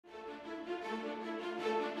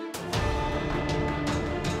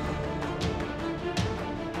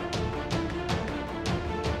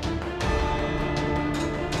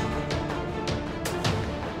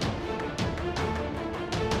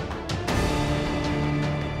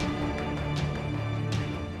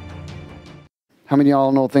How many of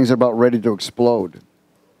y'all know things are about ready to explode?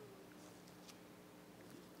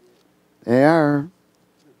 They are.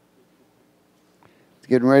 It's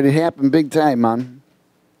getting ready to happen big time, man.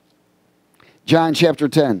 John chapter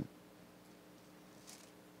 10.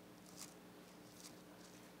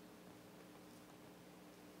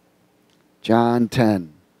 John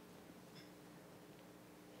 10.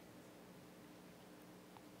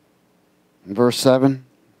 Verse 7.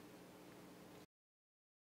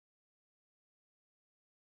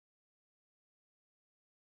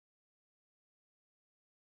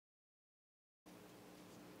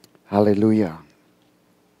 Hallelujah.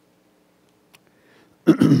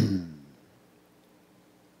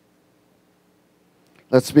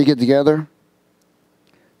 Let's speak it together.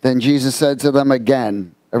 Then Jesus said to them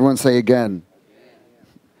again. Everyone say again.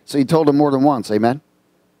 So he told them more than once. Amen.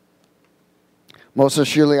 Most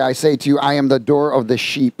assuredly I say to you, I am the door of the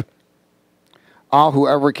sheep. All who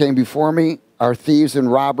ever came before me are thieves and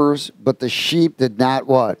robbers, but the sheep did not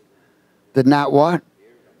what? Did not what?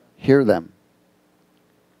 Hear them.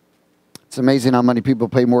 It's amazing how many people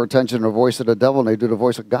pay more attention to the voice of the devil than they do the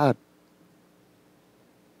voice of God.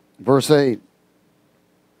 Verse 8.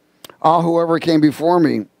 All who ever came before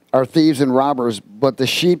me are thieves and robbers, but the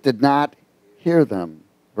sheep did not hear them.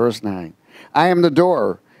 Verse 9. I am the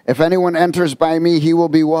door. If anyone enters by me, he will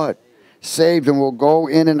be what? Saved, and will go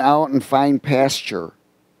in and out and find pasture.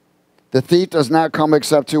 The thief does not come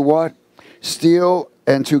except to what? Steal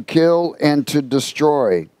and to kill and to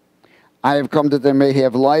destroy. I have come that they may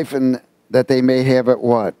have life and that they may have it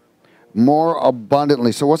what? More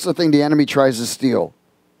abundantly. So what's the thing the enemy tries to steal?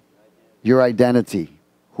 Your identity.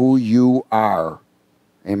 Who you are.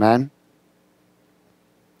 Amen?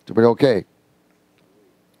 Everybody okay?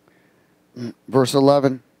 Verse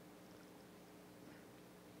 11.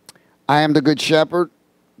 I am the good shepherd.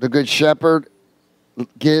 The good shepherd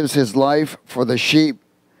gives his life for the sheep.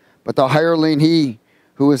 But the hireling, he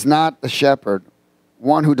who is not the shepherd,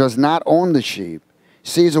 one who does not own the sheep,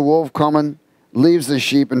 sees a wolf coming, leaves the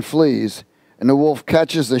sheep and flees, and the wolf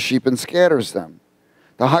catches the sheep and scatters them.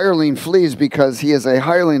 The hireling flees because he is a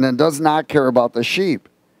hireling and does not care about the sheep.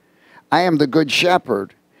 I am the good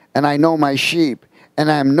shepherd, and I know my sheep,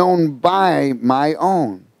 and I am known by my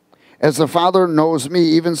own. As the Father knows me,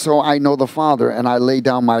 even so I know the Father, and I lay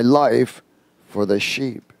down my life for the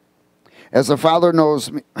sheep. As the Father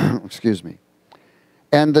knows me, excuse me,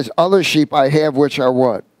 and the other sheep I have which are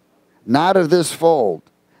what? Not of this fold.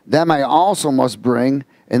 Them I also must bring,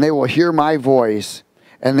 and they will hear my voice,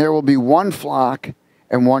 and there will be one flock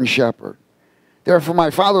and one shepherd. Therefore my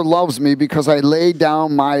Father loves me, because I lay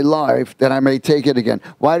down my life that I may take it again.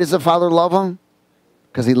 Why does the Father love him?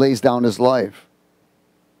 Because he lays down his life.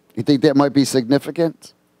 You think that might be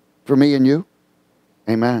significant for me and you?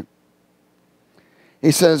 Amen. He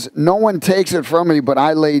says, no one takes it from me, but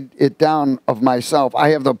I laid it down of myself. I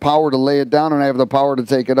have the power to lay it down, and I have the power to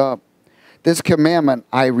take it up. This commandment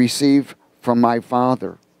I received from my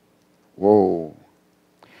Father. Whoa.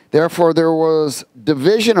 Therefore there was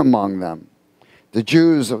division among them, the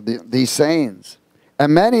Jews of these sayings.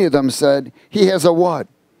 And many of them said, he has a what?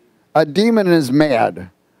 A demon and is mad.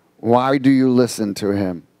 Why do you listen to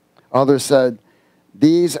him? Others said,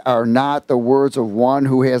 these are not the words of one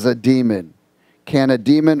who has a demon. Can a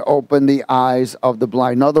demon open the eyes of the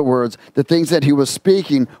blind? In other words, the things that he was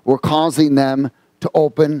speaking were causing them to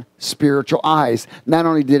open spiritual eyes. Not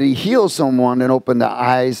only did he heal someone and open the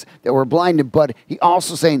eyes that were blinded, but he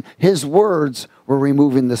also saying his words were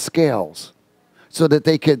removing the scales so that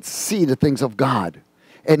they could see the things of God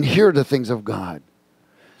and hear the things of God.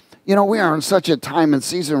 You know, we are in such a time and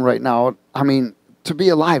season right now. I mean, to be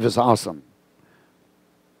alive is awesome.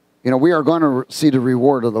 You know, we are going to see the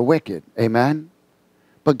reward of the wicked. Amen?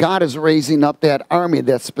 But God is raising up that army,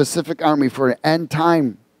 that specific army for an end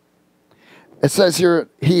time. It says here,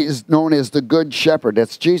 he is known as the Good Shepherd.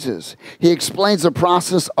 That's Jesus. He explains the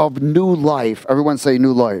process of new life. Everyone say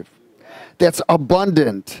new life. That's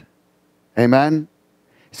abundant. Amen?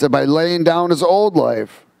 He said by laying down his old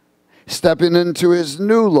life, stepping into his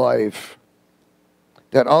new life,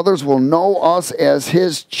 that others will know us as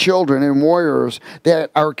his children and warriors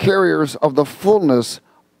that are carriers of the fullness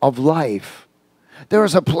of life. There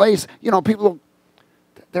is a place, you know, people,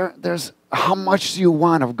 there's how much do you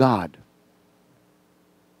want of God?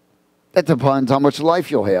 That depends how much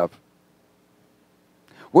life you'll have.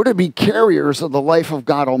 We're to be carriers of the life of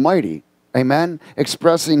God Almighty. Amen?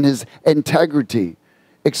 Expressing his integrity.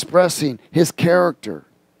 Expressing his character.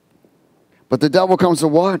 But the devil comes to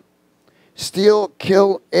what? Steal,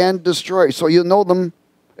 kill, and destroy. So you know them.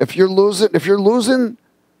 If you're losing,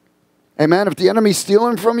 amen, if the enemy's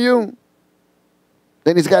stealing from you,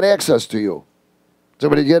 then he's got access to you.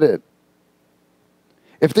 Somebody get it?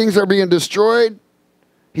 If things are being destroyed,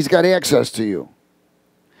 he's got access to you.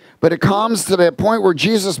 But it comes to that point where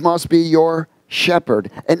Jesus must be your shepherd.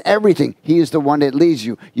 And everything, he is the one that leads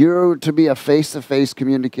you. You're to be a face-to-face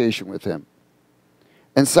communication with him.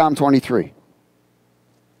 In Psalm 23.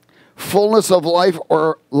 Fullness of life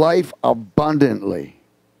or life abundantly.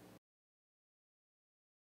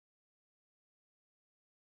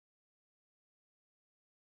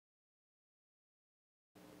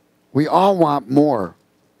 We all want more.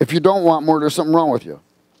 If you don't want more, there's something wrong with you.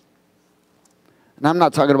 And I'm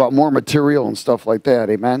not talking about more material and stuff like that,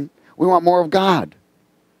 amen? We want more of God.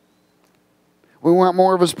 We want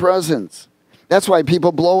more of his presence. That's why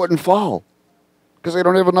people blow it and fall. Because they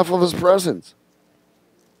don't have enough of his presence.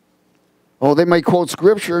 Oh, they might quote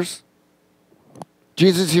scriptures.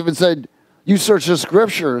 Jesus even said, you search the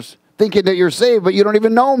scriptures thinking that you're saved, but you don't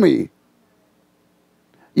even know me.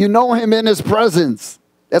 You know him in his presence.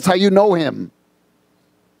 That's how you know him.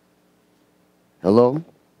 Hello?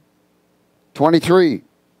 23.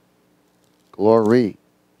 Glory.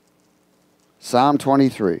 Psalm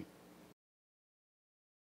 23.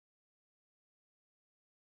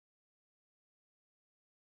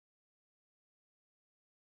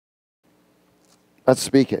 Let's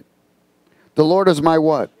speak it. The Lord is my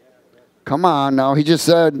what? Come on now. He just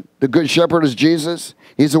said the good shepherd is Jesus.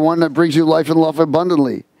 He's the one that brings you life and life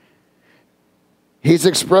abundantly. He's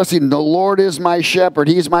expressing, the Lord is my shepherd.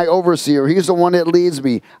 He's my overseer. He's the one that leads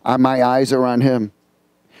me. My eyes are on him.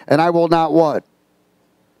 And I will not what?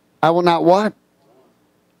 I will not what?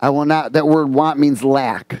 I will not, that word want means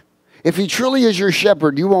lack. If he truly is your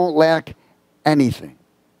shepherd, you won't lack anything.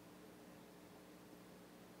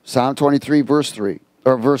 Psalm 23, verse 3,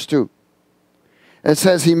 or verse 2. It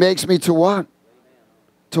says, he makes me to what?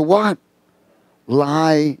 To what?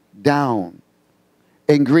 Lie down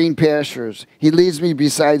in green pastures. He leads me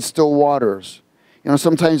beside still waters. You know,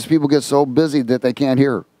 sometimes people get so busy that they can't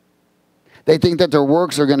hear. They think that their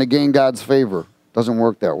works are going to gain God's favor. Doesn't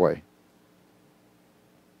work that way.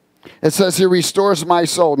 It says he restores my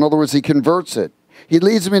soul. In other words, he converts it. He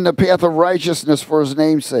leads me in the path of righteousness for his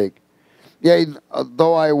name's sake. Yea,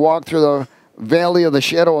 though I walk through the valley of the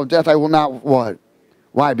shadow of death, I will not what?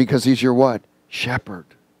 Why? Because he's your what? Shepherd.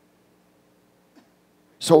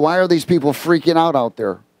 So why are these people freaking out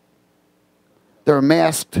there? They're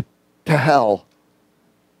masked to hell.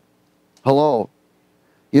 Hello.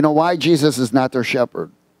 You know why? Jesus is not their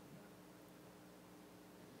shepherd.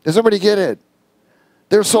 Does everybody get it?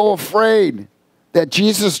 They're so afraid that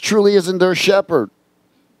Jesus truly isn't their shepherd.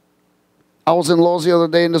 I was in Lowe's the other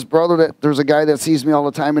day, and this brother, there's a guy that sees me all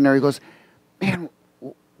the time in there. He goes, man,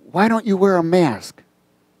 why don't you wear a mask?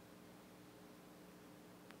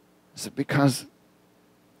 I said, because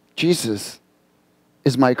Jesus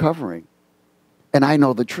is my covering, and I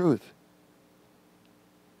know the truth.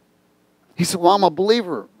 He said, well, I'm a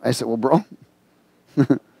believer. I said, well, bro,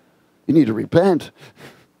 you need to repent.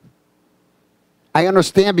 I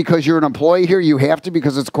understand because you're an employee here, you have to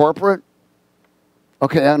because it's corporate.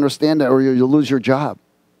 Okay, I understand that, or you'll lose your job.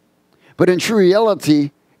 But in true reality,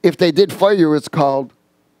 if they did fire you, it's called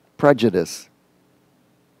prejudice.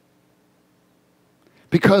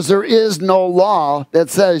 Because there is no law that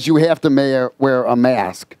says you have to wear a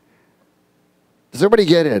mask. Does everybody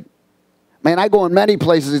get it? Man, I go in many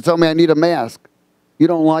places, they tell me I need a mask. You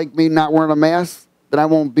don't like me not wearing a mask? Then I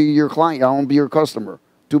won't be your client. I won't be your customer.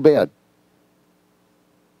 Too bad.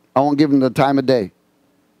 I won't give them the time of day.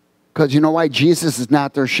 Because you know why? Jesus is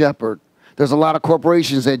not their shepherd. There's a lot of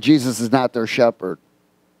corporations that Jesus is not their shepherd.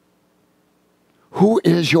 Who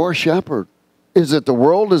is your shepherd? Is it the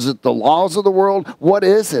world? Is it the laws of the world? What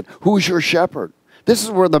is it? Who's your shepherd? This is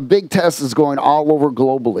where the big test is going all over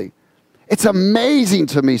globally. It's amazing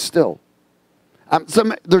to me still.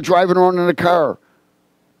 They're driving around in a car.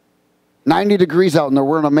 90 degrees out and they're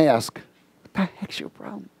wearing a mask. What the heck's your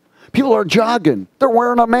problem? People are jogging. They're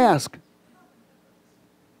wearing a mask.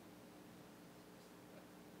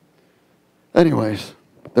 Anyways,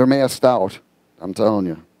 they're masked out, I'm telling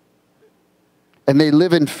you. And they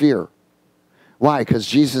live in fear. Why? Because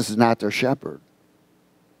Jesus is not their shepherd.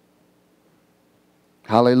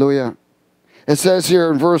 Hallelujah. It says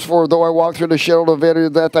here in verse 4, though I walk through the shadow of the valley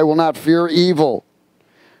of death, I will not fear evil.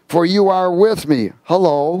 For you are with me.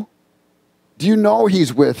 Hello. Do you know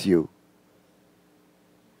he's with you?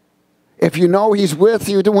 If you know he's with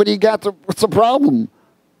you, then what's the problem?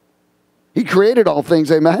 He created all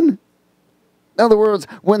things, amen? In other words,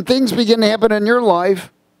 when things begin to happen in your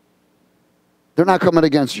life, they're not coming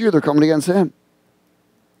against you, they're coming against him.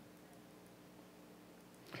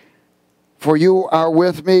 For you are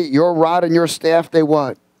with me, your rod and your staff, they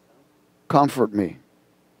what? Comfort me.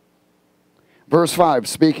 Verse 5,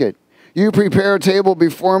 speak it. You prepare a table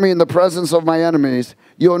before me in the presence of my enemies.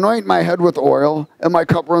 You anoint my head with oil, and my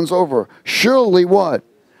cup runs over. Surely what?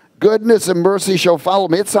 Goodness and mercy shall follow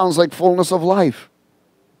me. It sounds like fullness of life.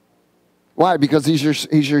 Why? Because he's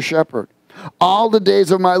your shepherd. All the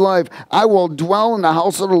days of my life, I will dwell in the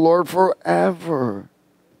house of the Lord forever.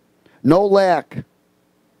 No lack.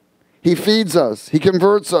 He feeds us. He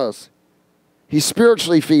converts us. He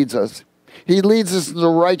spiritually feeds us. He leads us to the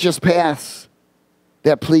righteous paths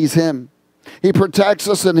that please him. He protects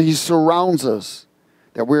us and he surrounds us.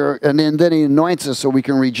 And then he anoints us so we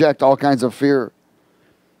can reject all kinds of fear.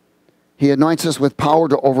 He anoints us with power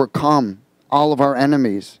to overcome all of our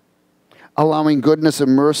enemies, allowing goodness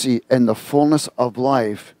and mercy and the fullness of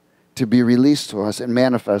life to be released to us and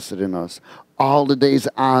manifested in us all the days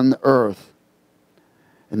on earth.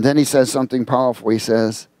 And then he says something powerful. He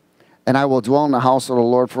says, and I will dwell in the house of the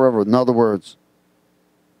Lord forever. In other words,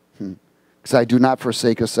 because I do not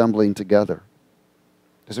forsake assembling together.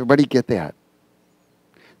 Does everybody get that?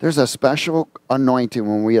 There's a special anointing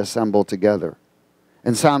when we assemble together.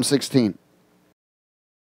 In Psalm 16.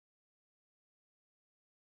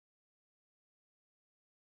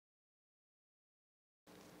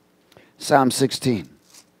 Psalm 16.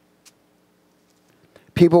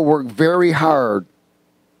 People work very hard.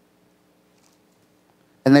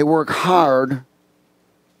 And they work hard.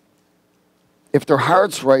 If their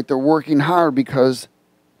heart's right, they're working hard because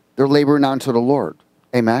they're laboring unto the Lord.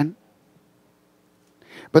 Amen?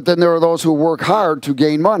 But then there are those who work hard to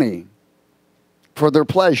gain money for their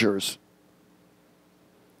pleasures.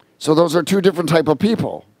 So those are two different type of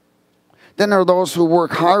people. Then there are those who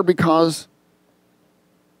work hard because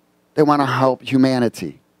they want to help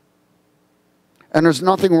humanity. And there's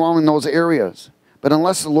nothing wrong in those areas. But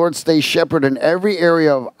unless the Lord stays shepherd in every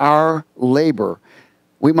area of our labor,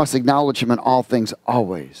 we must acknowledge him in all things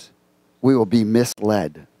always. We will be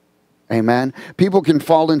misled. Amen? People can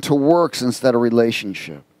fall into works instead of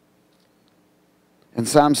relationship. In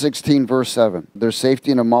Psalm 16, verse 7, there's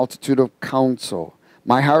safety in a multitude of counsel.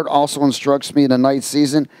 My heart also instructs me in the night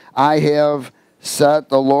season. I have set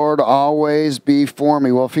the Lord always before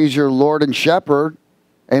me. Well, if he's your Lord and shepherd,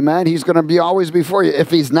 amen, he's going to be always before you.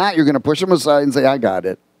 If he's not, you're going to push him aside and say, I got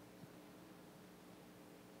it.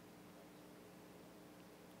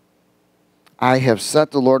 I have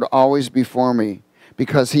set the Lord always before me.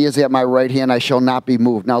 Because he is at my right hand, I shall not be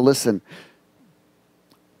moved. Now listen,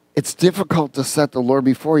 it's difficult to set the Lord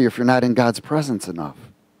before you if you're not in God's presence enough.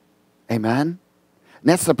 Amen? And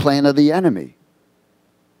that's the plan of the enemy.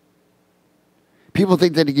 People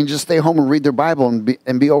think that you can just stay home and read their Bible and be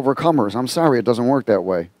overcomers. I'm sorry, it doesn't work that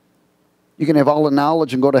way. You can have all the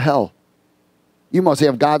knowledge and go to hell. You must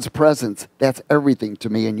have God's presence. That's everything to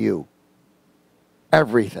me and you.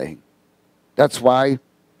 Everything. That's why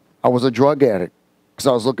I was a drug addict, because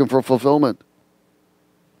I was looking for fulfillment.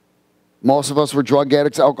 Most of us were drug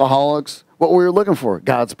addicts, alcoholics. What we were looking for?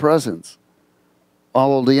 God's presence.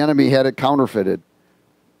 Although the enemy had it counterfeited.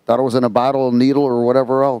 Thought it was in a bottle, a needle, or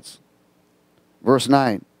whatever else. Verse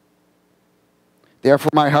 9. Therefore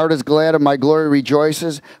my heart is glad and my glory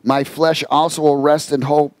rejoices. My flesh also will rest in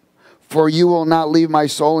hope. For you will not leave my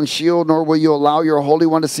soul in Sheol, nor will you allow your Holy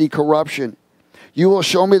One to see corruption. You will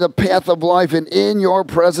show me the path of life, and in your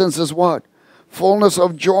presence is what? Fullness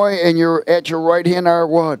of joy, and at your right hand are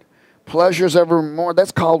what? Pleasures evermore.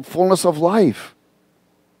 That's called fullness of life.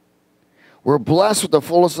 We're blessed with the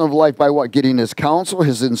fullness of life by what? Getting his counsel,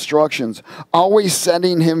 his instructions. Always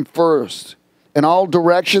sending him first in all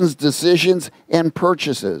directions, decisions, and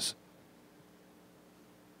purchases.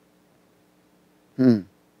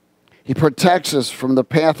 He protects us from the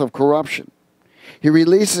path of corruption. He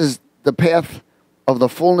releases the path of the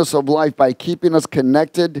fullness of life by keeping us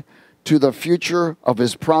connected to the future of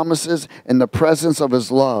his promises and the presence of his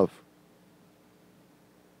love.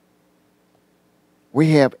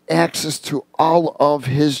 We have access to all of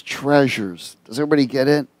his treasures. Does everybody get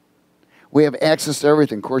it? We have access to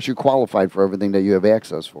everything. Of course, you qualified for everything that you have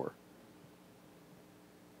access for.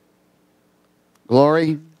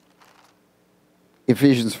 Glory.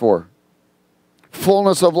 Ephesians 4.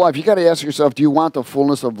 Fullness of life. You got to ask yourself, do you want the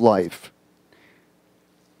fullness of life?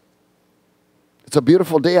 It's a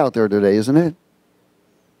beautiful day out there today, isn't it?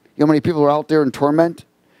 You know how many people are out there in torment?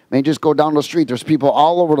 I mean, just go down the street. There's people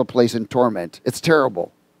all over the place in torment. It's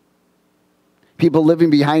terrible. People living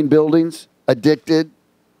behind buildings, addicted,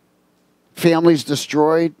 families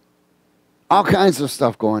destroyed, all kinds of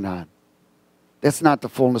stuff going on. That's not the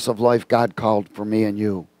fullness of life God called for me and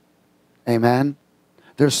you. Amen?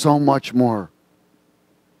 There's so much more.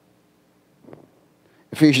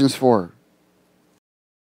 Ephesians 4.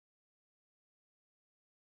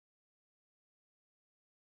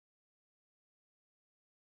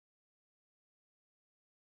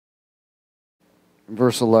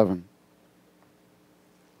 verse 11.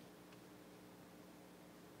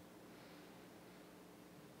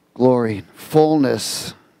 Glory,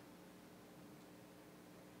 fullness.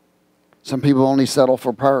 Some people only settle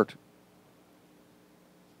for part.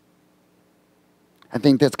 I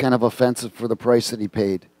think that's kind of offensive for the price that he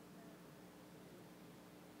paid.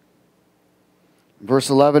 Verse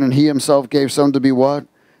 11, and he himself gave some to be what?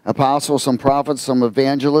 Apostles, some prophets, some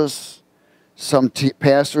evangelists, some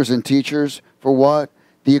pastors and teachers. For what?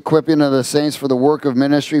 The equipping of the saints for the work of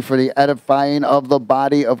ministry, for the edifying of the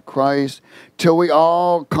body of Christ, till we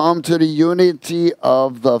all come to the unity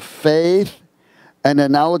of the faith and the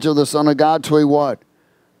knowledge of the Son of God, to a what?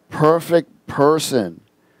 Perfect person.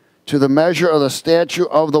 To the measure of the stature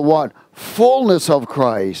of the what? Fullness of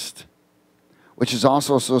Christ, which is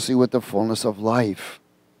also associated with the fullness of life.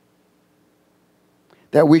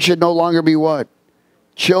 That we should no longer be what?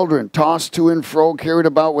 Children, tossed to and fro, carried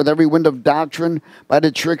about with every wind of doctrine by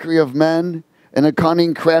the trickery of men and the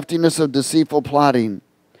cunning craftiness of deceitful plotting.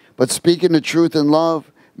 But speaking the truth in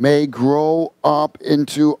love, may grow up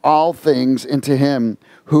into all things into him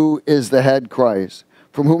who is the head, Christ,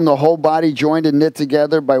 from whom the whole body joined and knit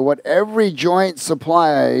together by what every joint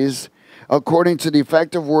supplies, according to the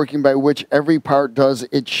effective working by which every part does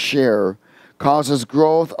its share, causes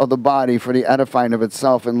growth of the body for the edifying of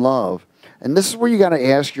itself in love. And this is where you got to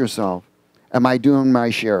ask yourself, am I doing my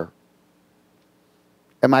share?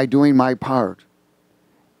 Am I doing my part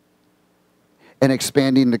in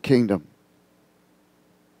expanding the kingdom?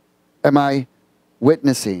 Am I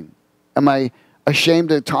witnessing? Am I ashamed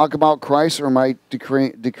to talk about Christ, or am I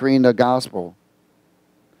decreeing the gospel?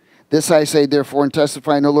 This I say, therefore, and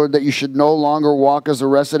testify in the Lord, that you should no longer walk as the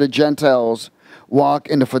rest of the Gentiles walk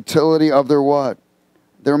in the futility of their what?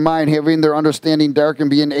 Their mind, having their understanding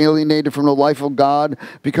darkened, being alienated from the life of God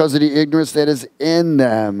because of the ignorance that is in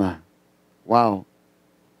them. Wow.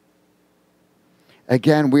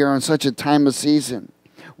 Again, we are in such a time of season.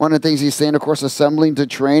 One of the things he's saying, of course, assembling to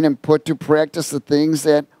train and put to practice the things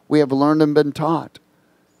that we have learned and been taught.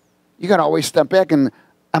 You got to always step back and,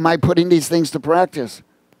 am I putting these things to practice?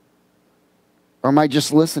 Or am I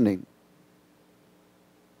just listening?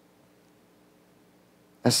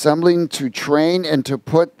 Assembling to train and to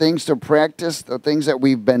put things to practice, the things that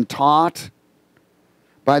we've been taught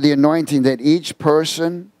by the anointing, that each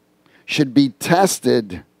person should be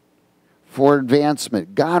tested for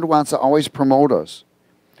advancement. God wants to always promote us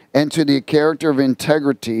into the character of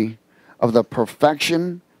integrity of the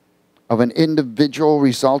perfection of an individual,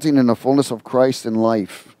 resulting in the fullness of Christ in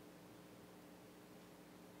life.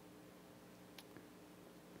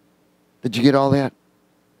 Did you get all that?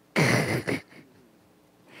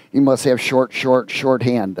 You must have short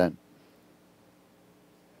hand then.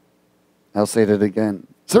 I'll say that again.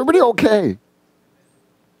 Is everybody okay?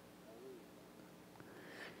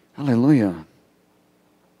 Hallelujah.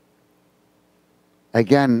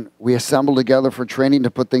 Again, we assemble together for training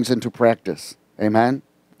to put things into practice. Amen?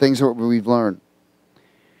 Things that we've learned.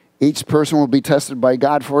 Each person will be tested by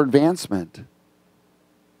God for advancement.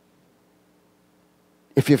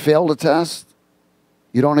 If you fail the test,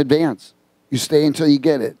 you don't advance. You stay until you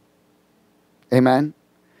get it. Amen?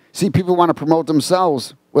 See, people want to promote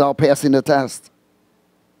themselves without passing the test.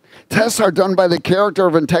 Tests are done by the character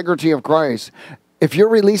of integrity of Christ. If you're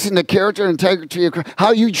releasing the character and integrity of Christ,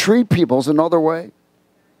 how you treat people is another way.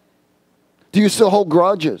 Do you still hold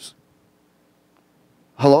grudges?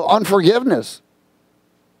 Hello? Unforgiveness.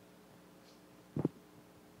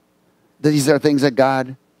 These are things that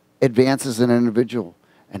God advances in an individual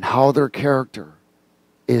and how their character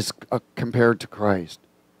is compared to Christ.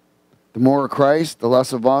 The more of Christ, the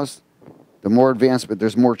less of us, the more advancement.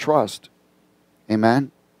 There's more trust.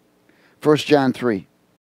 Amen? 1 John 3.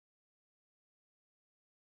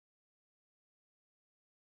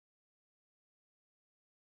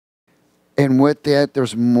 And with that,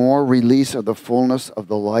 there's more release of the fullness of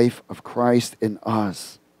the life of Christ in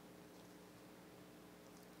us.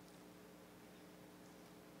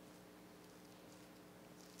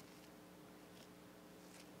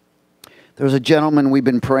 There's a gentleman we've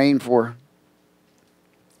been praying for.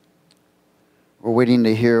 We're waiting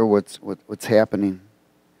to hear what's happening.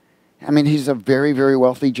 I mean, he's a very, very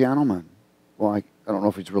wealthy gentleman. Well, I don't know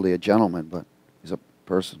if he's really a gentleman, but he's a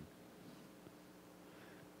person.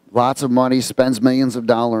 Lots of money, spends millions of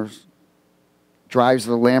dollars, drives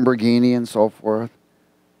the Lamborghini and so forth.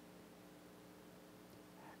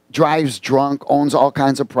 Drives drunk, owns all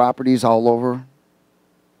kinds of properties all over.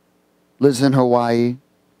 Lives in Hawaii.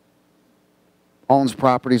 Owns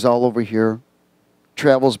properties all over here.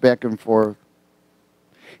 Travels back and forth.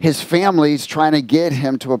 His family's trying to get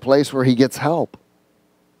him to a place where he gets help.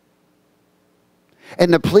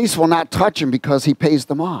 And the police will not touch him because he pays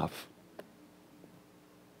them off.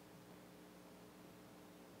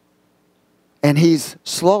 And he's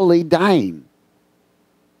slowly dying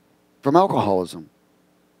from alcoholism.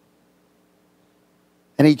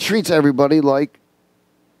 And he treats everybody like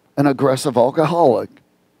an aggressive alcoholic,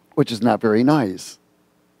 which is not very nice.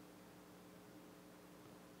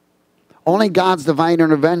 Only God's divine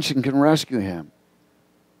intervention can rescue him.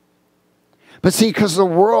 But see, because the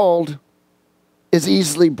world is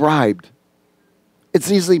easily bribed.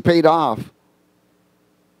 It's easily paid off.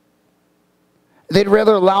 They'd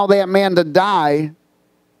rather allow that man to die.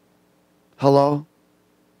 Hello?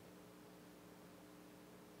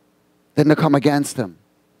 Than to come against him.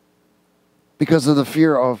 Because of the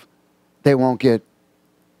fear of they won't get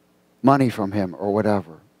money from him or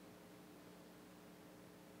whatever.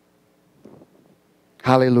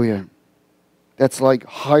 Hallelujah. That's like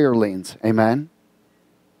hirelings. Amen?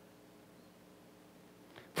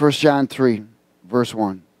 1 John 3, verse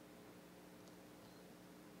 1.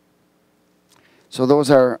 So those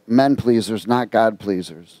are men pleasers, not God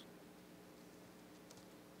pleasers.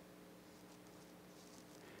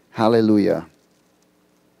 Hallelujah.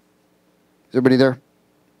 Is everybody there?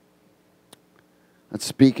 Let's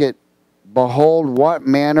speak it. Behold, what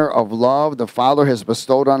manner of love the Father has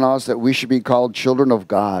bestowed on us that we should be called children of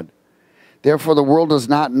God. Therefore, the world does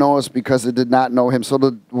not know us because it did not know him. So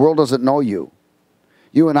the world doesn't know you.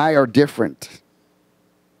 You and I are different.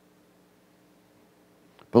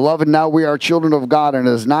 Beloved, now we are children of God, and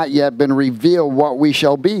it has not yet been revealed what we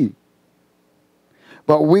shall be.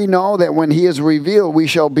 But we know that when he is revealed, we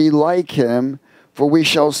shall be like him, for we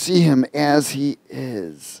shall see him as he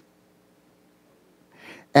is.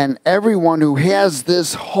 And everyone who has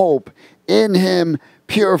this hope in him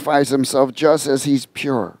purifies himself just as he's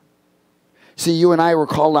pure. See, you and I were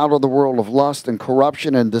called out of the world of lust and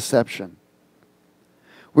corruption and deception.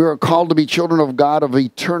 We are called to be children of God of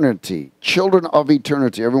eternity. Children of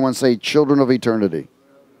eternity. Everyone say, children of eternity.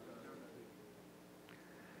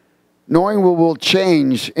 Knowing we will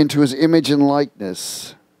change into his image and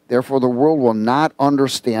likeness. Therefore, the world will not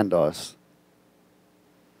understand us.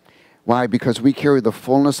 Why? Because we carry the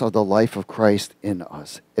fullness of the life of Christ in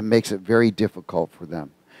us. It makes it very difficult for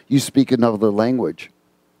them. You speak another language.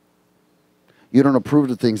 You don't approve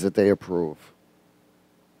the things that they approve.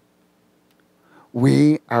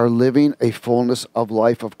 We are living a fullness of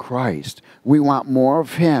life of Christ. We want more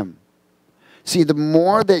of him. See, the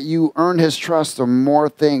more that you earn his trust, the more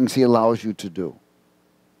things he allows you to do.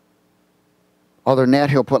 Other than that,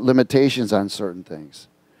 he'll put limitations on certain things.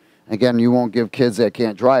 Again, you won't give kids that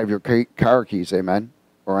can't drive your car keys, amen,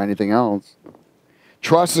 or anything else.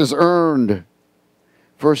 Trust is earned.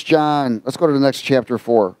 1 John, let's go to the next chapter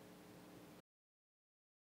 4.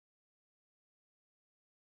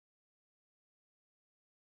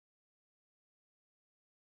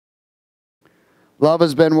 Love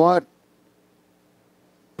has been what?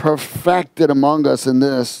 Perfected among us in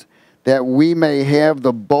this, that we may have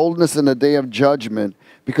the boldness in the day of judgment,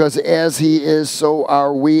 because as he is, so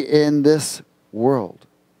are we in this world.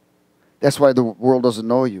 That's why the world doesn't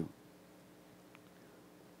know you.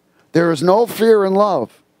 There is no fear in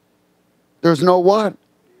love. There's no what?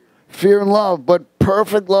 Fear in love, but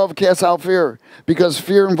perfect love casts out fear, because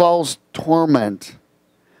fear involves torment.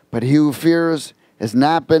 But he who fears has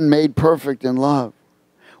not been made perfect in love.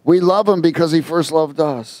 We love him because he first loved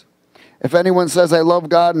us. If anyone says, I love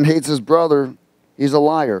God and hates his brother, he's a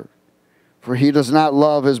liar. For he does not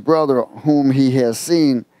love his brother whom he has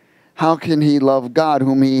seen. How can he love God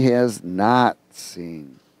whom he has not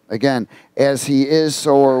seen? Again, as he is,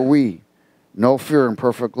 so are we. No fear in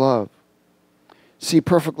perfect love. See,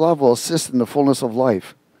 perfect love will assist in the fullness of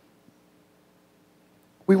life.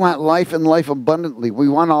 We want life and life abundantly. We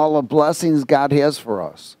want all the blessings God has for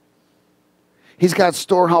us. He's got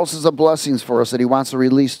storehouses of blessings for us that he wants to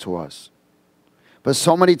release to us. But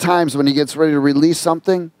so many times when he gets ready to release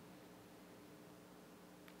something,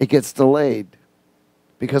 it gets delayed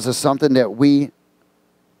because of something that we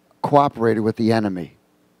cooperated with the enemy.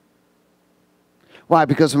 Why?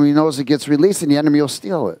 Because when he knows it gets released, and the enemy will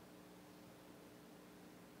steal it.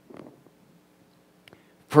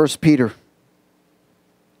 1 Peter.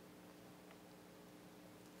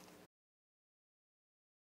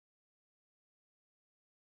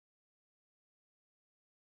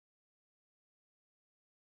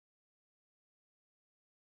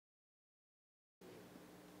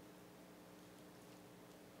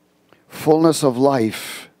 Fullness of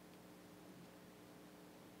life.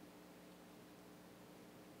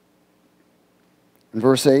 In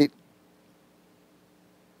verse 8.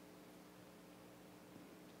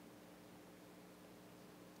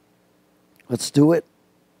 Let's do it.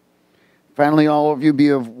 Finally, all of you be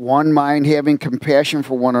of one mind, having compassion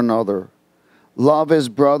for one another. Love as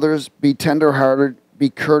brothers, be tenderhearted, be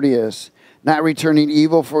courteous, not returning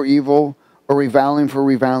evil for evil or reviling for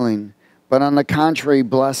reviling, but on the contrary,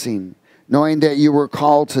 blessing, knowing that you were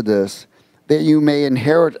called to this, that you may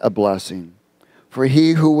inherit a blessing. For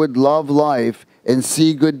he who would love life and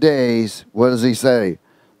see good days, what does he say?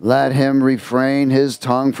 Let him refrain his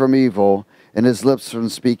tongue from evil and his lips from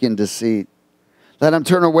speaking deceit. Let him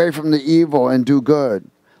turn away from the evil and do good.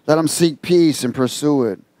 Let him seek peace and pursue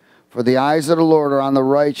it. For the eyes of the Lord are on the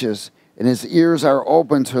righteous, and his ears are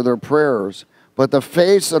open to their prayers. But the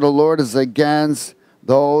face of the Lord is against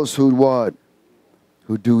those who what?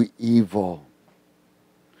 Who do evil.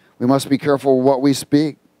 We must be careful what we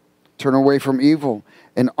speak. Turn away from evil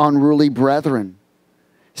and unruly brethren.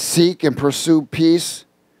 Seek and pursue peace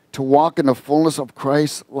to walk in the fullness of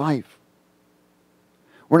Christ's life.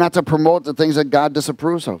 We're not to promote the things that God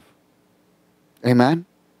disapproves of. Amen?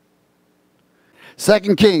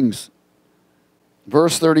 2 Kings,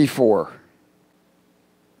 verse 34.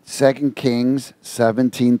 2 Kings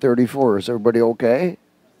 17:34. Is everybody okay?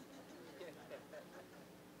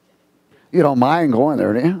 You don't mind going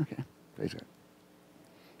there, do you? Okay. Praise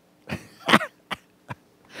God.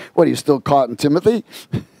 What, are you still caught in Timothy?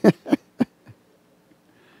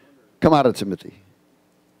 Come out of Timothy.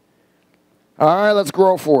 All right, let's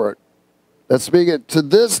grow for it. Let's speak it. To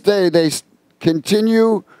this day, they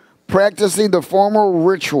continue practicing the former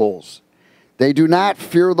rituals. They do not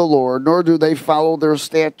fear the Lord, nor do they follow their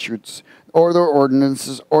statutes, or their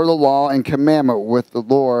ordinances, or the law and commandment which the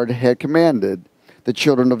Lord had commanded the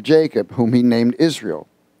children of Jacob, whom he named Israel,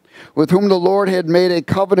 with whom the Lord had made a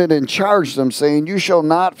covenant and charged them, saying, You shall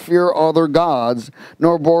not fear other gods,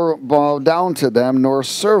 nor bow down to them, nor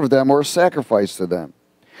serve them, or sacrifice to them.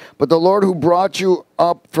 But the Lord who brought you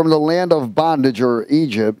up from the land of bondage, or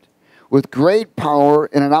Egypt, with great power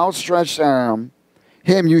and an outstretched arm,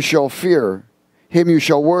 him you shall fear, him you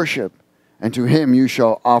shall worship, and to him you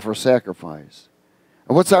shall offer sacrifice.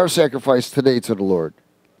 And what's our sacrifice today to the Lord?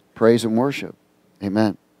 Praise and worship.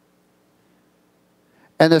 Amen.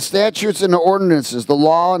 And the statutes and the ordinances, the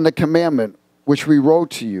law and the commandment, which we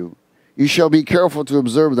wrote to you, you shall be careful to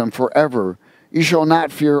observe them forever. You shall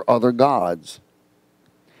not fear other gods.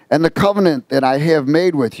 And the covenant that I have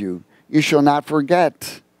made with you, you shall not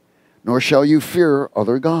forget, nor shall you fear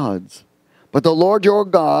other gods. But the Lord your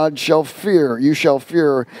God you shall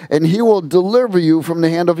fear, and he will deliver you from the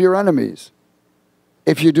hand of your enemies.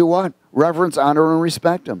 If you do what? Reverence, honor, and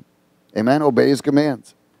respect him. Amen. Obey his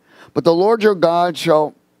commands. But the Lord your God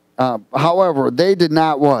shall, however, they did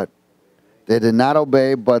not what? They did not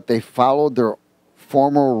obey, but they followed their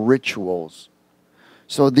former rituals.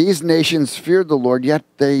 So these nations feared the Lord, yet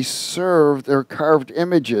they served their carved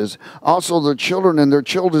images. Also their children and their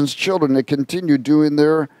children's children, they continued doing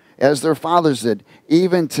as their fathers did,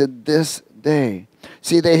 even to this day.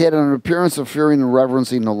 See, they had an appearance of fearing and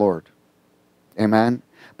reverencing the Lord. Amen.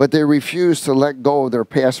 But they refused to let go of their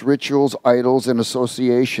past rituals, idols, and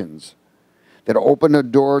associations that open the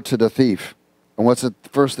door to the thief. And what's the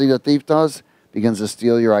first thing the thief does? Begins to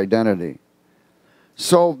steal your identity.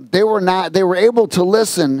 So they were able to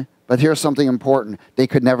listen, but here's something important. They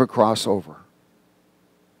could never cross over.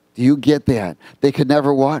 Do you get that? They could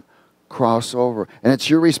never what? Cross over. And it's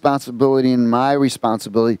your responsibility and my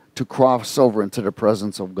responsibility to cross over into the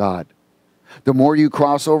presence of God. The more you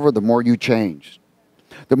cross over, the more you change.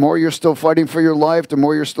 The more you're still fighting for your life, the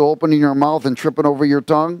more you're still opening your mouth and tripping over your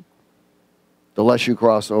tongue, the less you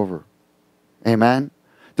cross over. Amen?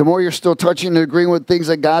 The more you're still touching and agreeing with things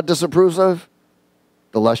that God disapproves of,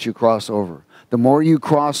 the less you cross over. The more you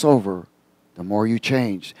cross over, the more you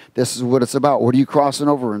change. This is what it's about. What are you crossing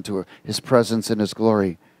over into? His presence and his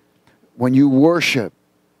glory. When you worship,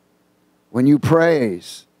 when you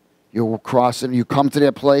praise, you're crossing. You come to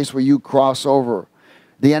that place where you cross over.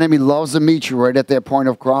 The enemy loves to meet you right at that point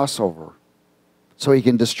of crossover so he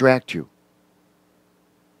can distract you.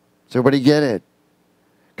 Does everybody get it?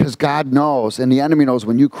 Because God knows and the enemy knows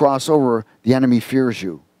when you cross over, the enemy fears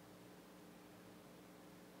you.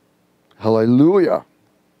 Hallelujah.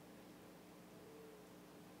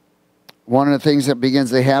 One of the things that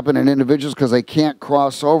begins to happen in individuals because they can't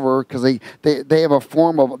cross over, because they have a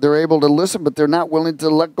form of, they're able to listen, but they're not willing to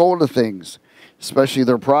let go of the things, especially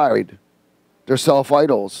their pride, their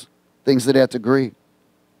self-idols, things to that degree.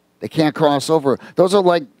 They can't cross over. Those are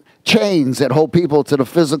like chains that hold people to the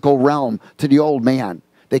physical realm, to the old man.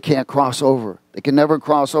 They can't cross over. They can never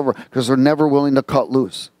cross over because they're never willing to cut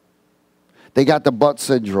loose. They got the butt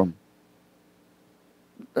syndrome.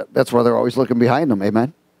 That's why they're always looking behind them.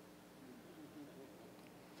 Amen.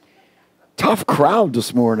 Tough crowd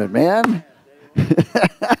this morning, man.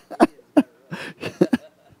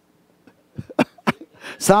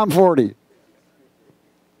 Psalm 40.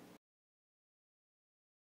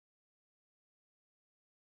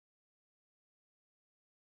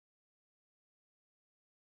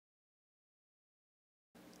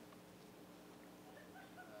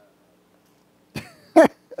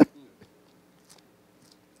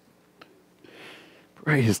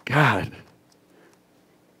 Praise God.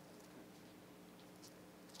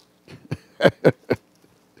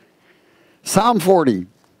 Psalm 40.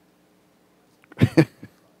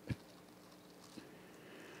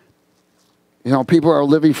 You know, people are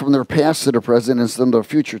living from their past to the present instead of their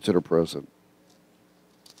future to the present.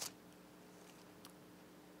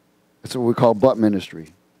 That's what we call butt ministry.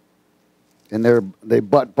 And they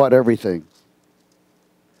butt everything.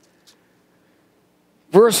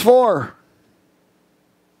 Verse 4.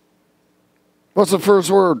 What's the first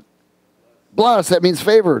word? Blessed. That means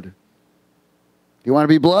favored. You want to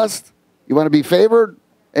be blessed? You want to be favored?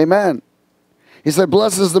 Amen. He said,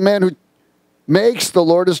 blessed is the man who makes the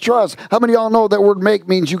Lord his trust. How many of y'all know that word make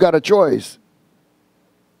means you got a choice?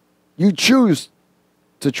 You choose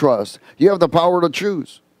to trust. You have the power to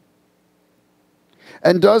choose.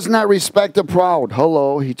 And does not respect the proud.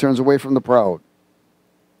 Hello, he turns away from the proud.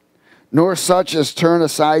 Nor such as turn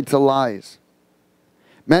aside to lies.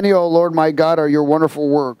 Many, O Lord my God, are your wonderful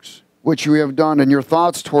works, which you have done, and your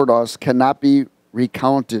thoughts toward us cannot be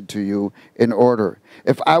recounted to you in order.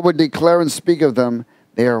 If I would declare and speak of them,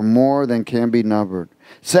 they are more than can be numbered.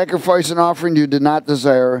 Sacrifice and offering you did not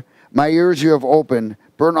desire. My ears you have opened.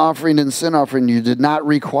 Burnt offering and sin offering you did not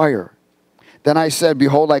require. Then I said,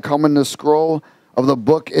 behold, I come in the scroll of the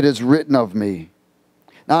book, it is written of me.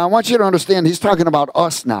 Now I want you to understand, he's talking about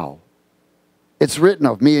us now. It's written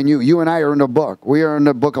of me and you. You and I are in the book. We are in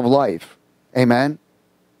the book of life. Amen.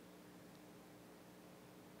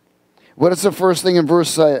 What is the first thing in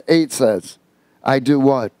verse 8 says? I do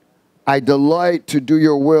what? I delight to do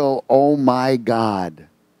your will, oh my God.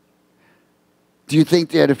 Do you think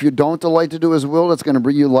that if you don't delight to do his will, it's going to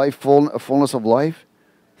bring you life, fullness of life?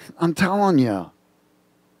 I'm telling you.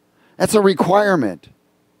 That's a requirement.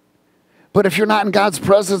 But if you're not in God's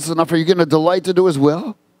presence enough, are you going to delight to do his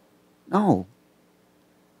will? No.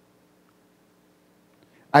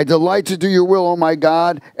 I delight to do your will, oh my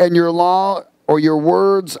God, and your law or your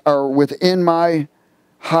words are within my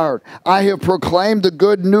heart. I have proclaimed the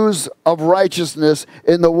good news of righteousness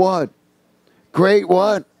in the what? Great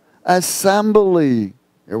what? Assembly.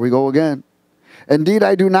 Here we go again. Indeed,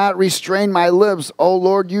 I do not restrain my lips. O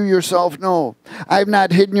Lord, you yourself know. I have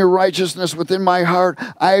not hidden your righteousness within my heart.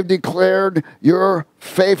 I have declared your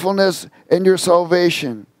faithfulness and your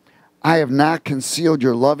salvation. I have not concealed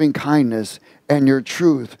your loving kindness and your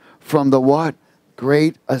truth from the what?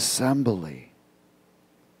 Great assembly.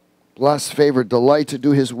 Blessed, favored, delight to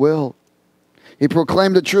do his will. He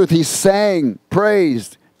proclaimed the truth. He sang,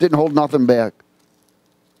 praised, didn't hold nothing back.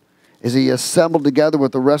 As he assembled together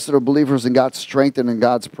with the rest of the believers and got strengthened in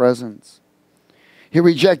God's presence. He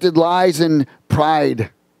rejected lies and pride,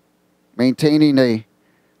 maintaining a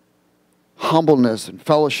humbleness and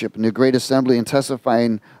fellowship in the great assembly and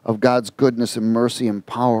testifying of God's goodness and mercy and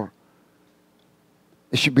power.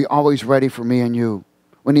 It should be always ready for me and you.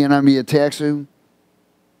 When the enemy attacks you,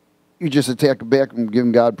 you just attack him back and give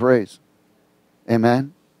him God praise.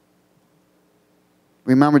 Amen?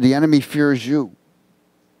 Remember, the enemy fears you.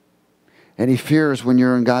 And he fears when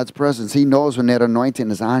you're in God's presence. He knows when that anointing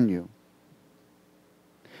is on you.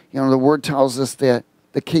 You know, the word tells us that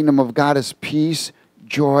the kingdom of God is peace,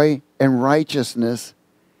 joy, and righteousness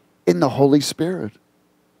in the Holy Spirit.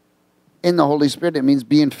 In the Holy Spirit, it means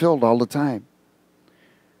being filled all the time.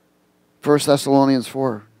 1 Thessalonians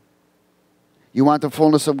 4. You want the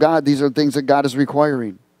fullness of God? These are things that God is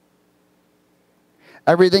requiring.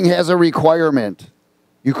 Everything has a requirement.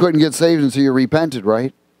 You couldn't get saved until you repented,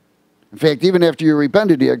 right? In fact, even after you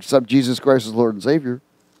repented, you accept Jesus Christ as Lord and Savior.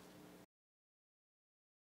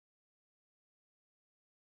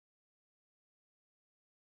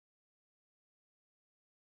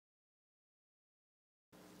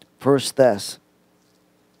 First Thess.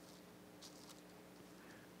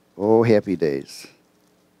 Oh, happy days.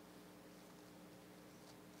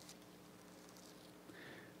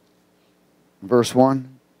 Verse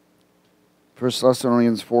 1. 1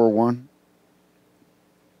 Thessalonians 4:1.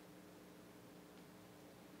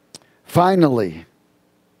 Finally,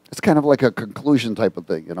 it's kind of like a conclusion type of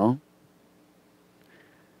thing, you know.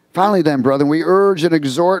 Finally then, brethren, we urge and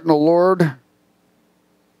exhort in the Lord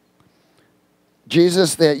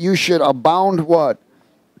Jesus that you should abound what?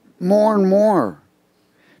 More and more.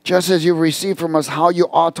 just as you've received from us how you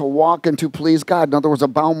ought to walk and to please God. In other words,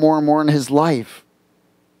 abound more and more in his life.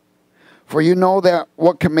 For you know that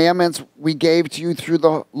what commandments we gave to you through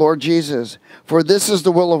the Lord Jesus. For this is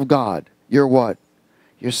the will of God. Your what?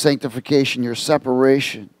 Your sanctification, your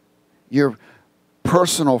separation, your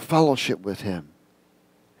personal fellowship with him.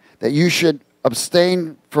 That you should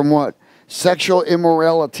abstain from what? Sexual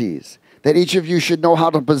immoralities. That each of you should know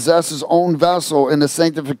how to possess his own vessel in the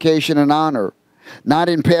sanctification and honor, not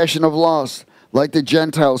in passion of lust, like the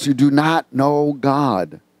Gentiles who do not know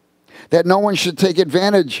God. That no one should take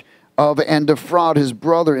advantage of and defraud his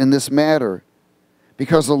brother in this matter,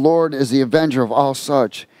 because the Lord is the avenger of all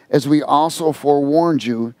such, as we also forewarned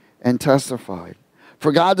you and testified.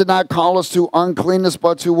 For God did not call us to uncleanness,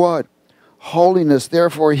 but to what? Holiness.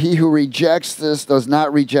 Therefore, he who rejects this does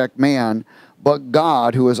not reject man, but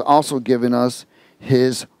God, who has also given us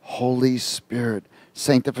his Holy Spirit.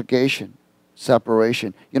 Sanctification,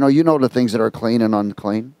 separation. You know the things that are clean and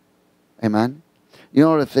unclean. Amen? You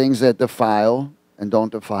know the things that defile and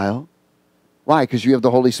don't defile. Why? Because you have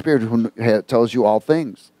the Holy Spirit who tells you all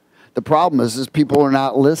things. The problem is people are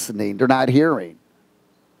not listening. They're not hearing.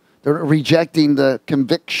 They're rejecting the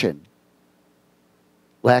conviction.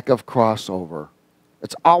 Lack of crossover.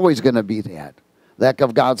 It's always going to be that. Lack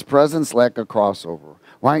of God's presence, lack of crossover.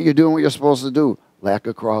 Why aren't you doing what you're supposed to do? Lack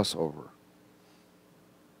of crossover.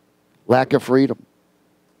 Lack of freedom.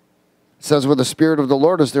 It says where the Spirit of the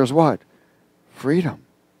Lord is, there's what? Freedom.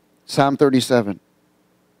 Psalm 37.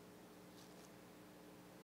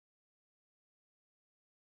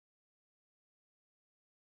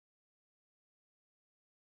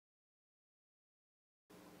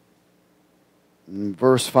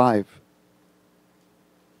 Verse 5.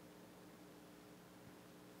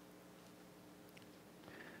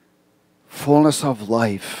 Fullness of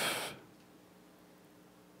life.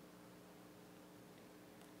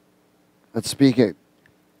 Let's speak it.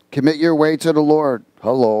 Commit your way to the Lord.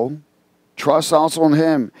 Hello. Trust also in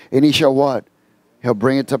him, and he shall what? He'll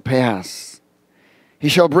bring it to pass. He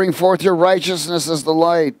shall bring forth your righteousness as the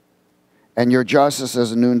light, and your justice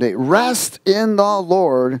as a noonday. Rest in the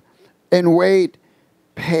Lord, and wait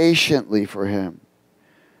patiently for him.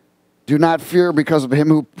 Do not fear because of him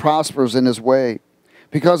who prospers in his way,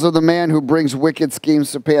 because of the man who brings wicked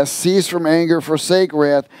schemes to pass. Cease from anger, forsake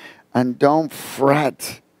wrath, and don't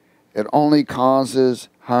fret. It only causes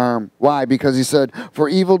harm. Why? Because he said, for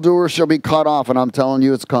evildoers shall be cut off, and I'm telling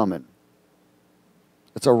you it's coming.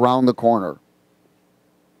 It's around the corner.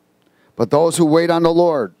 But those who wait on the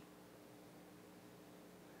Lord,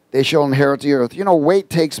 they shall inherit the earth. Wait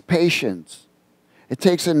takes patience. It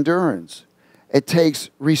takes endurance. It takes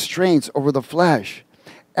restraints over the flesh.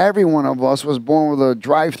 Every one of us was born with a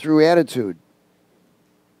drive-through attitude.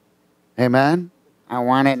 Amen? I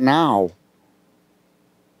want it now.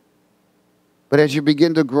 But as you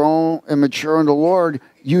begin to grow and mature in the Lord,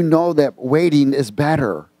 you know that waiting is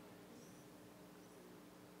better.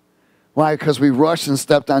 Why? Because we rushed and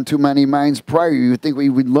stepped on too many mines prior. You think we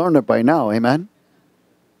would learn it by now. Amen?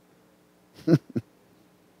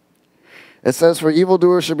 It says, for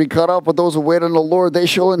evildoers shall be cut off, but those who wait on the Lord, they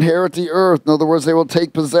shall inherit the earth. In other words, they will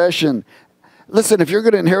take possession. Listen, if you're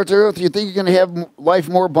going to inherit the earth, you think you're going to have life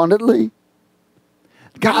more abundantly?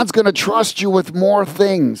 God's going to trust you with more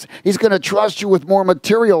things. He's going to trust you with more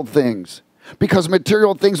material things, because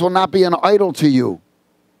material things will not be an idol to you.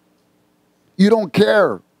 You don't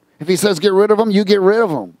care. If he says get rid of them, you get rid of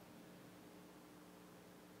them.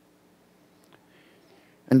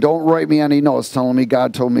 And don't write me any notes telling me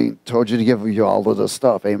God told you to give you all of this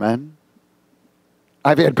stuff. Amen?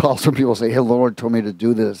 I've had calls from people say, hey, the Lord told me to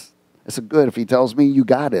do this. I said, good. If he tells me, you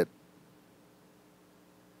got it.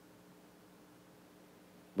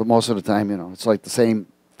 But most of the time, it's like the same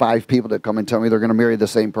 5 people that come and tell me they're going to marry the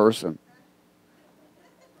same person.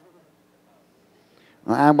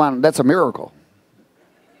 That's a miracle.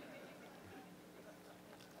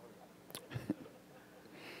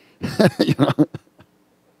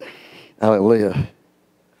 Hallelujah.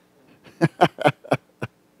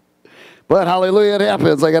 But hallelujah, it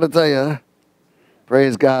happens, I got to tell you.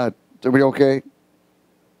 Praise God. Is everybody okay?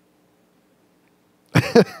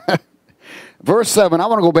 Verse 7, I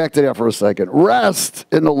want to go back to that for a second. Rest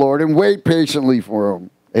in the Lord and wait patiently for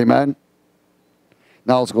him. Amen?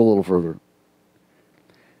 Now let's go a little further.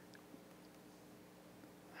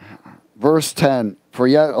 Verse 10, for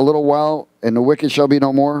yet a little while, and the wicked shall be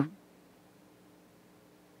no more.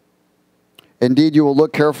 Indeed, you will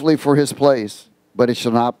look carefully for his place, but it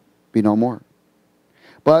shall not be no more.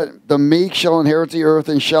 But the meek shall inherit the earth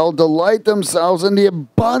and shall delight themselves in the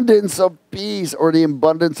abundance of peace, or the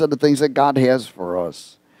abundance of the things that God has for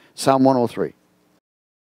us. Psalm 103.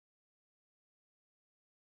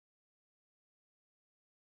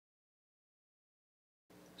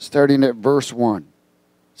 starting at verse 1,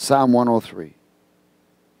 Psalm 103.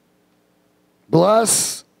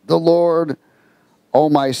 Bless the Lord, O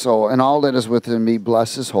my soul, and all that is within me,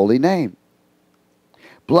 bless his holy name.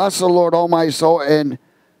 Bless the Lord, O my soul, and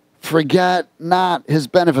forget not his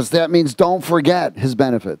benefits. That means don't forget his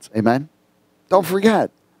benefits. Amen? Don't forget.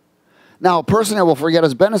 Now, a person that will forget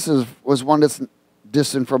his benefits was one that's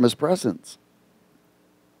distant from his presence.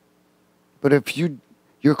 But if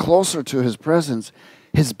you're closer to his presence,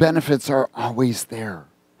 his benefits are always there.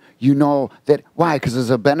 You know that. Why? Because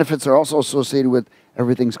his benefits are also associated with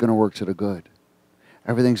everything's going to work to the good.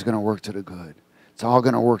 Everything's going to work to the good. It's all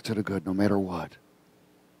going to work to the good no matter what.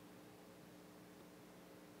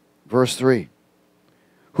 Verse 3.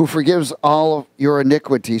 Who forgives all of your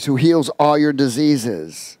iniquities, who heals all your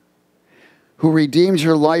diseases, who redeems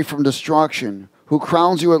your life from destruction, who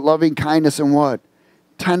crowns you with loving kindness and what?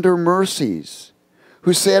 Tender mercies,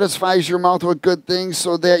 who satisfies your mouth with good things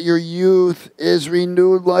so that your youth is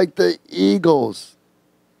renewed like the eagles.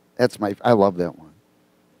 I love that one.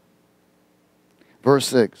 Verse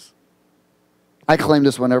 6. I claim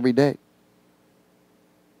this one every day.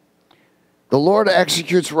 The Lord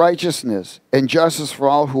executes righteousness and justice for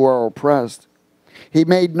all who are oppressed. He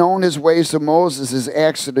made known his ways to Moses, his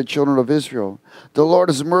acts to the children of Israel. The Lord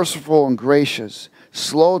is merciful and gracious,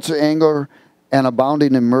 slow to anger and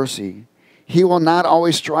abounding in mercy. He will not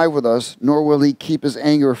always strive with us, nor will he keep his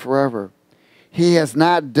anger forever. He has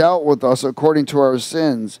not dealt with us according to our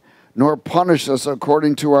sins, nor punished us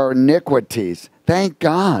according to our iniquities. Thank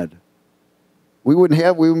God. We wouldn't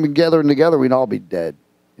be gathering together, we'd all be dead.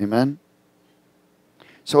 Amen?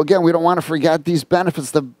 So again, we don't want to forget these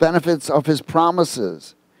benefits, the benefits of his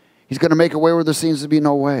promises. He's going to make a way where there seems to be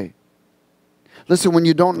no way. Listen, when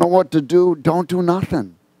you don't know what to do, don't do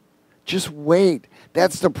nothing. Just wait.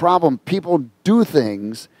 That's the problem. People do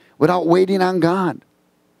things without waiting on God.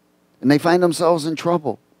 And they find themselves in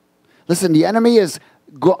trouble. Listen, the enemy is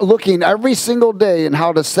looking every single day in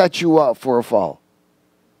how to set you up for a fall.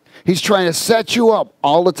 He's trying to set you up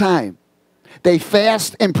all the time. They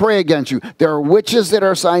fast and pray against you. There are witches that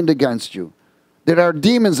are assigned against you. There are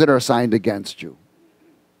demons that are assigned against you.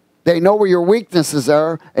 They know where your weaknesses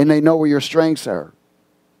are, and they know where your strengths are.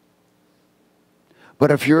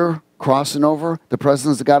 But if you're crossing over, the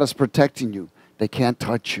presence of God is protecting you. They can't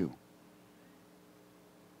touch you.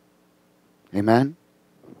 Amen?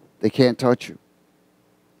 They can't touch you.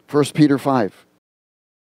 1 Peter 5.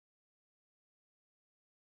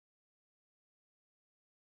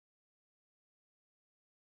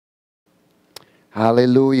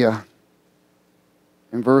 Hallelujah.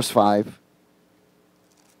 In verse 5.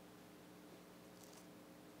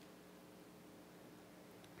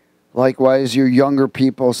 Likewise, you younger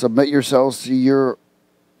people, submit yourselves to your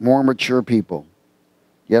more mature people.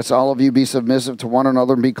 Yes, all of you be submissive to one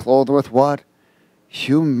another and be clothed with what?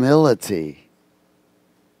 Humility.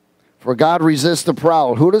 For God resists the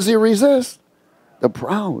proud. Who does he resist? The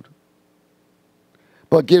proud.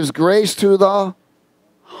 But gives grace to the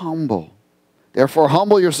humble. Therefore,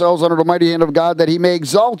 humble yourselves under the mighty hand of God, that he may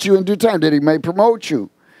exalt you in due time, that he may promote you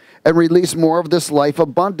and release more of this life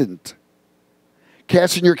abundant.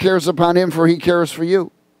 Casting your cares upon him, for he cares for you.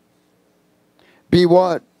 Be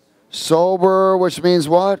what? Sober, which means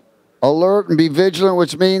what? Alert, and be vigilant,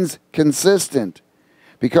 which means consistent.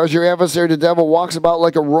 Because your adversary, the devil, walks about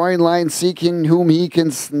like a roaring lion, seeking whom he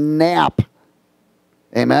can snap.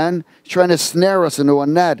 Amen? He's trying to snare us into a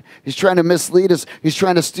net. He's trying to mislead us. He's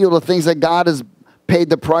trying to steal the things that God has paid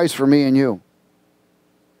the price for me and you.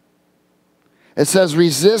 It says,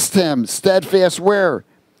 resist him, steadfast where?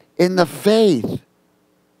 In the faith.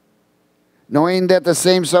 Knowing that the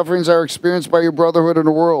same sufferings are experienced by your brotherhood in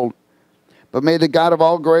the world. But may the God of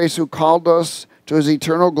all grace, who called us to his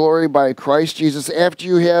eternal glory by Christ Jesus, after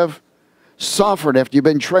you have suffered, after you've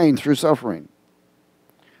been trained through suffering,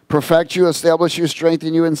 perfect you, establish you,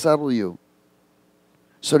 strengthen you, and settle you,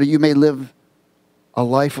 so that you may live a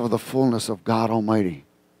life of the fullness of God Almighty,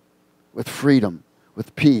 with freedom,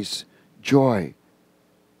 with peace, joy,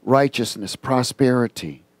 righteousness,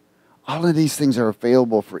 prosperity. All of these things are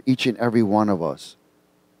available for each and every one of us.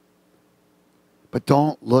 But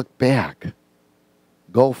don't look back.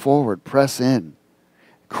 Go forward, press in,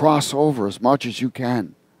 cross over as much as you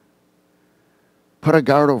can. Put a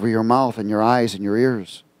guard over your mouth and your eyes and your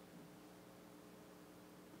ears.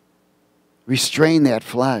 Restrain that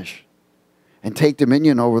flesh and take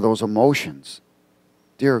dominion over those emotions.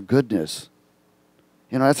 Dear goodness.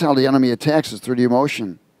 You know, that's how the enemy attacks us, through the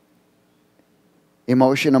emotion.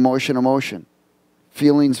 Emotion, emotion, emotion.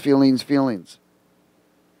 Feelings, feelings, feelings.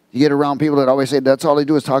 You get around people that always say that's all they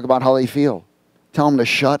do is talk about how they feel. Tell them to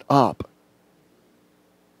shut up.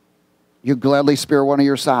 you gladly spare one of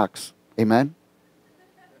your socks. Amen?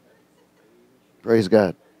 Praise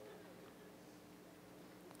God.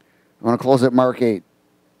 I want to close at Mark 8.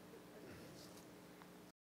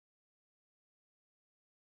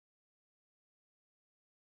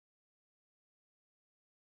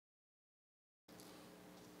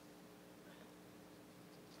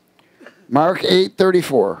 Mark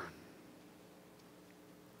 8:34.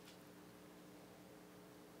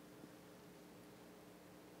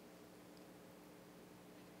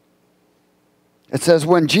 It says,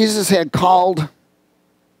 when Jesus had called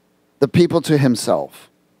the people to himself,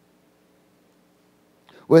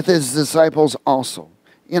 with his disciples also.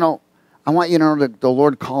 You know, I want you to know that the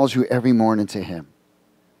Lord calls you every morning to him.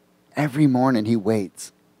 Every morning he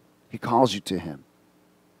waits. He calls you to him.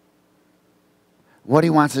 What he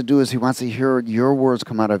wants to do is he wants to hear your words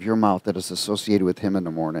come out of your mouth that is associated with him in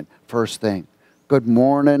the morning. First thing, good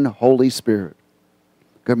morning, Holy Spirit.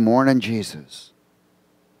 Good morning, Jesus.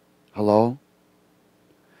 Hello?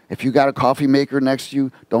 If you got a coffee maker next to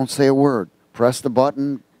you, don't say a word. Press the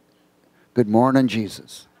button. Good morning,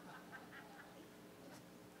 Jesus.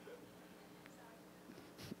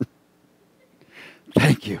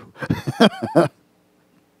 Thank you.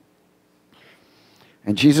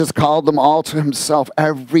 And Jesus called them all to himself.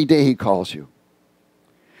 Every day he calls you.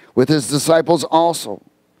 With his disciples also.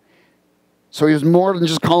 So he was more than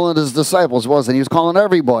just calling his disciples, wasn't he? He was calling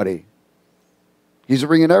everybody. He's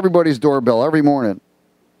ringing everybody's doorbell every morning.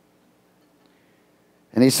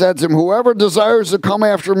 And he said to him, whoever desires to come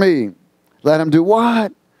after me, let him do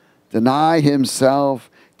what? Deny himself,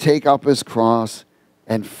 take up his cross,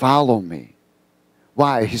 and follow me.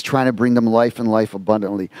 Why? He's trying to bring them life and life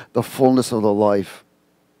abundantly. The fullness of the life.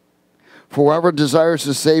 For whoever desires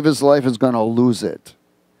to save his life is going to lose it.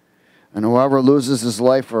 And whoever loses his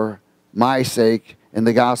life for my sake and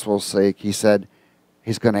the gospel's sake, he said,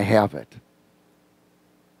 he's going to have it.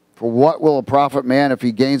 For what will a profit man if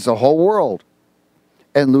he gains the whole world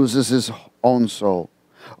and loses his own soul?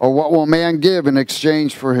 Or what will man give in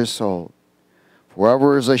exchange for his soul?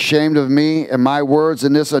 Whoever is ashamed of me and my words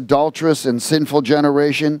in this adulterous and sinful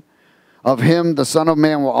generation, of him the Son of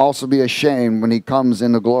Man will also be ashamed when he comes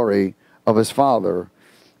in the glory of his Father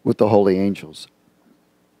with the holy angels.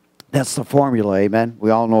 That's the formula, amen?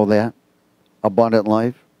 We all know that. Abundant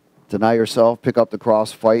life. Deny yourself, pick up the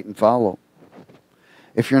cross, fight, and follow.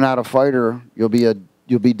 If you're not a fighter, you'll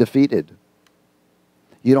be defeated.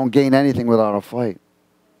 You don't gain anything without a fight.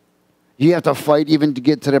 You have to fight even to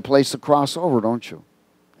get to the place to cross over, don't you?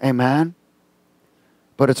 Amen?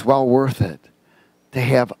 But it's well worth it to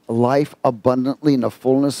have life abundantly in the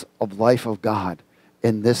fullness of life of God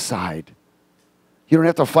in this side. You don't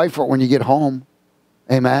have to fight for it when you get home.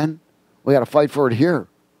 Amen? We got to fight for it here.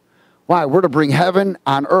 Why? We're to bring heaven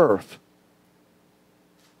on earth.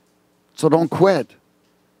 So don't quit.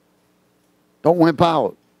 Don't wimp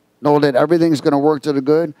out. Know that everything's going to work to the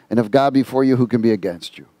good, and if God be for you, who can be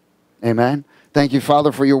against you? Amen. Thank you,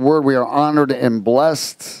 Father, for your word. We are honored and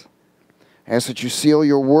blessed. I ask that you seal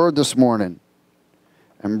your word this morning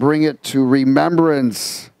and bring it to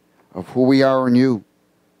remembrance of who we are in you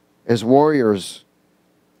as warriors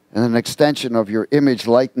and an extension of your image,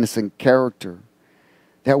 likeness, and character.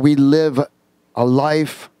 That we live a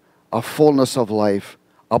life, a fullness of life,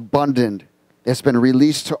 abundant, that's been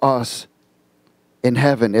released to us in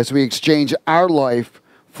heaven as we exchange our life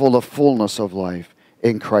full of fullness of life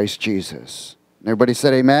in Christ Jesus. And everybody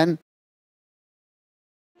said amen?